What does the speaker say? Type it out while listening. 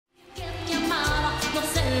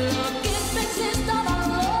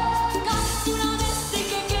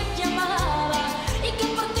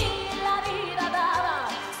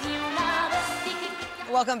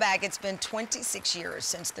Welcome back. It's been 26 years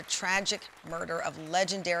since the tragic murder of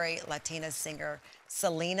legendary Latina singer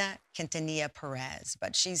Selena Quintanilla-Pérez.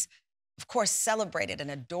 But she's, of course, celebrated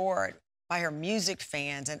and adored by her music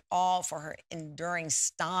fans, and all for her enduring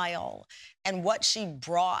style and what she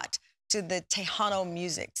brought to the Tejano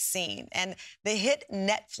music scene. And the hit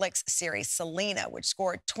Netflix series Selena, which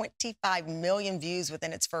scored 25 million views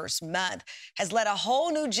within its first month, has led a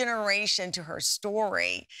whole new generation to her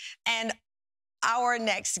story. And our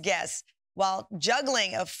next guest, while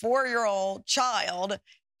juggling a 4-year-old child,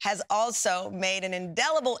 has also made an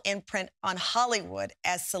indelible imprint on Hollywood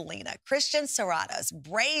as Selena. Christian Serratos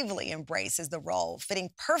bravely embraces the role, fitting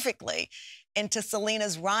perfectly into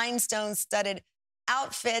Selena's rhinestone-studded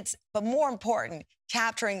outfits, but more important,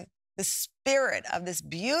 capturing the spirit of this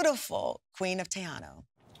beautiful Queen of Tejano.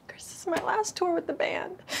 Chris, this is my last tour with the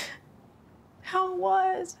band. How it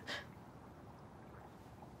was.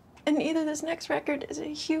 And either this next record is a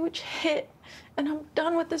huge hit and I'm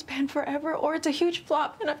done with this band forever, or it's a huge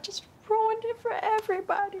flop and I've just ruined it for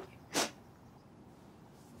everybody.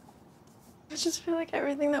 I just feel like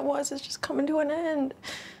everything that was is just coming to an end.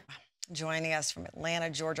 Joining us from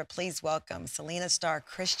Atlanta, Georgia, please welcome Selena star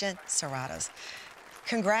Christian Serratos.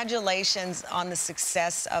 Congratulations on the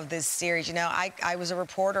success of this series. You know, I was a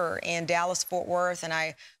reporter in Dallas, Fort Worth, and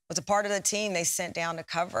I was a part of the team they sent down to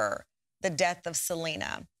cover the death of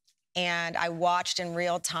Selena. And I watched in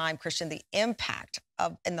real time, Christian, the impact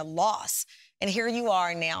of and the loss. And here you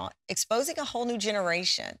are now exposing a whole new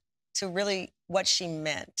generation to really what she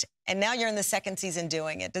meant. And now you're in the second season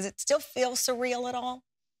doing it. Does it still feel surreal at all?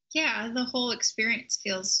 Yeah, the whole experience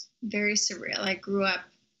feels very surreal. I grew up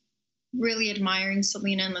really admiring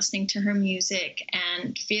Selena and listening to her music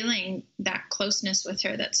and feeling that closeness with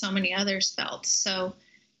her that so many others felt. So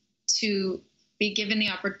to be given the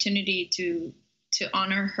opportunity to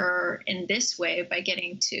honor her in this way by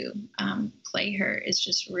getting to play her is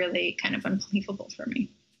just really kind of unbelievable for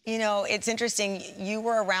me. You know, it's interesting. You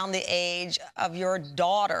were around the age of your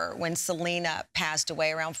daughter when Selena passed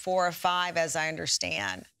away, around 4 or 5, as I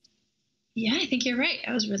understand. Yeah, I think you're right.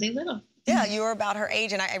 I was really little. Yeah, you were about her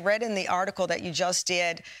age. And I read in the article that you just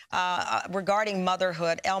did regarding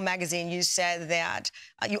motherhood, Elle magazine, you said that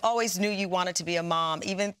you always knew you wanted to be a mom.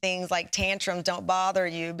 Even things like tantrums don't bother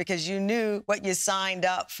you because you knew what you signed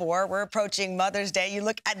up for. We're approaching Mother's Day. You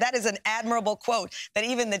look, that is an admirable quote, that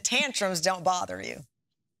even the tantrums don't bother you.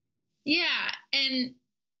 Yeah, and,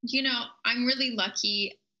 you know, I'm really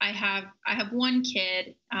lucky. I have one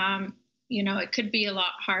kid. You know, it could be a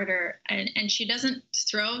lot harder. And she doesn't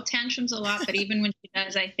throw tantrums a lot, but even when she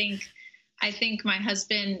does, I think my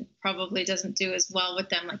husband probably doesn't do as well with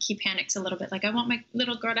them. Like, he panics a little bit. Like, I want my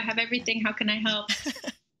little girl to have everything. How can I help?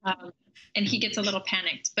 And he gets a little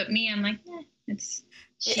panicked. But me, I'm like,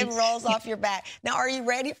 it rolls off your back. Now, are you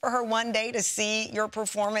ready for her one day to see your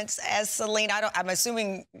performance as Selena? I'm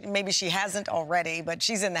assuming maybe she hasn't already, but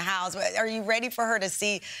she's in the house. Are you ready for her to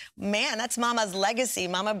see, man, that's Mama's legacy.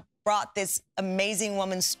 Mama brought this amazing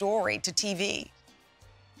woman's story to TV.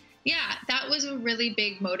 Yeah, that was a really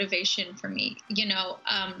big motivation for me. You know,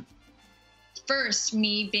 first,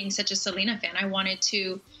 me being such a Selena fan, I wanted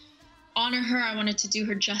to honor her. I wanted to do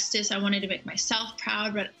her justice. I wanted to make myself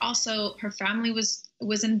proud, but also her family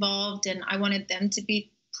was involved, and I wanted them to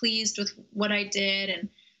be pleased with what I did. And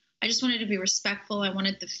I just wanted to be respectful. I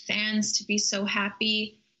wanted the fans to be so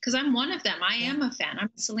happy, because I'm one of them. I am a fan. I'm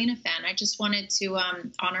a Selena fan. I just wanted to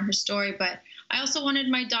honor her story. But I also wanted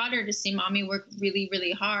my daughter to see Mommy work really,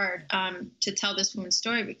 really hard to tell this woman's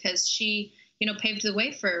story, because she, you know, paved the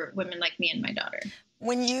way for women like me and my daughter.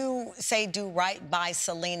 When you say do right by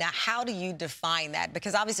Selena, how do you define that?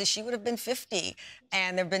 Because obviously she would have been 50,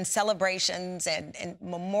 and there have been celebrations and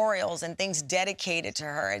memorials and things dedicated to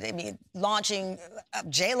her. I mean, launching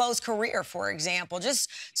J-Lo's career, for example, just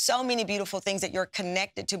so many beautiful things that you're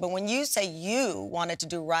connected to. But when you say you wanted to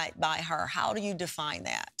do right by her, how do you define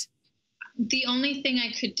that? The only thing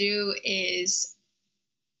I could do is,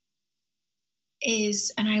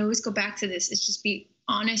 and I always go back to this, is just be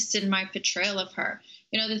honest in my portrayal of her.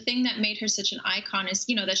 You know, the thing that made her such an icon is,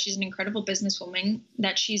 you know, that she's an incredible businesswoman,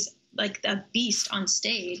 that she's like a beast on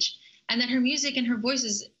stage, and that her music and her voice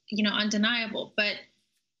is, you know, undeniable. But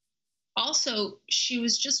also, she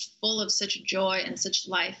was just full of such joy and such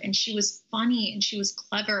life, and she was funny, and she was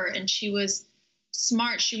clever, and she was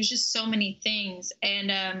smart. She was just so many things.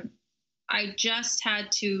 And I just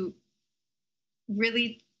had to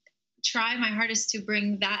really try my hardest to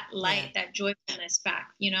bring that light, that joyfulness back,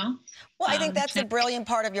 you know? Well, I think that's the brilliant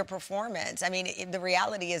part of your performance. I mean, the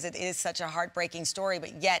reality is it is such a heartbreaking story,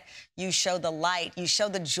 but yet you show the light, you show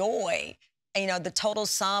the joy you know, the total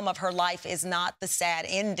sum of her life is not the sad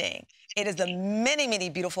ending. It is the many, many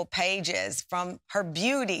beautiful pages, from her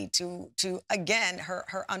beauty to again,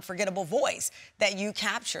 her unforgettable voice that you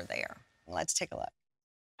capture there. Let's take a look.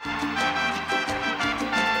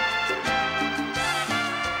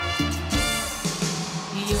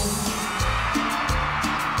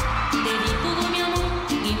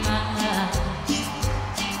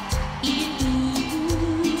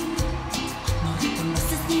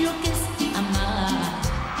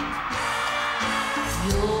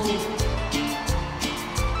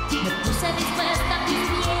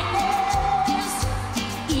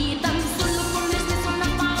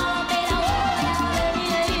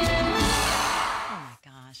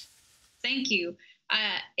 Thank you.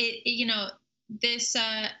 You know, this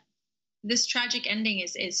tragic ending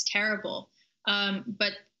is terrible.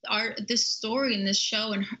 But this story and this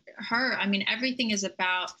show and her, I mean, everything is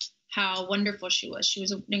about how wonderful she was. She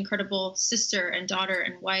was an incredible sister and daughter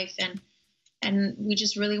and wife, and we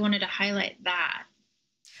just really wanted to highlight that.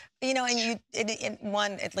 You know, and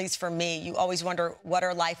at least for me, you always wonder what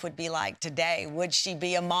her life would be like today. Would she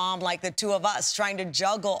be a mom like the two of us, trying to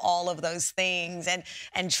juggle all of those things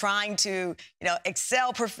and trying to, you know,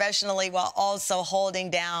 excel professionally while also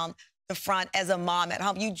holding down the front as a mom at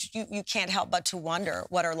home? You can't help but to wonder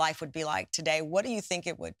what her life would be like today. What do you think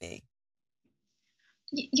it would be?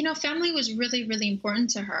 You know, family was really, really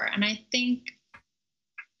important to her, and I think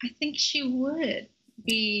she would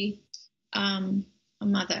be a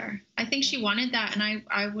mother. I think she wanted that, and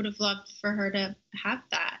I would have loved for her to have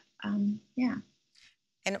that. Yeah.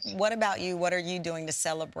 And what about you? What are you doing to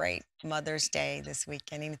celebrate Mother's Day this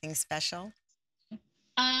weekend? Anything special?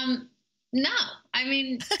 No. I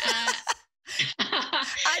mean,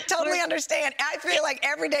 I totally understand. I feel like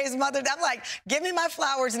every day is Mother's Day. I'm like, give me my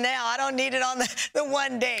flowers now. I don't need it on the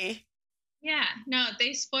one day. Yeah. No,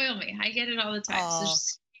 they spoil me. I get it all the time. So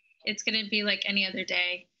it's going to be like any other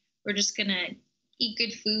day. We're just going to eat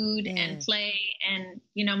good food and play. And,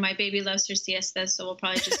 you know, my baby loves her siesta, so we'll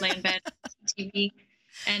probably just lay in bed on TV.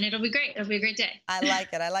 And it'll be great. It'll be a great day. I like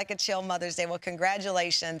it. I like a chill Mother's Day. Well,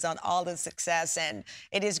 congratulations on all the success. And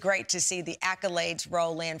it is great to see the accolades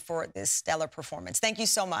roll in for this stellar performance. Thank you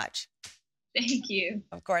so much. Thank you.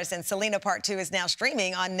 Of course. And Selena Part 2 is now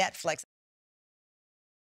streaming on Netflix.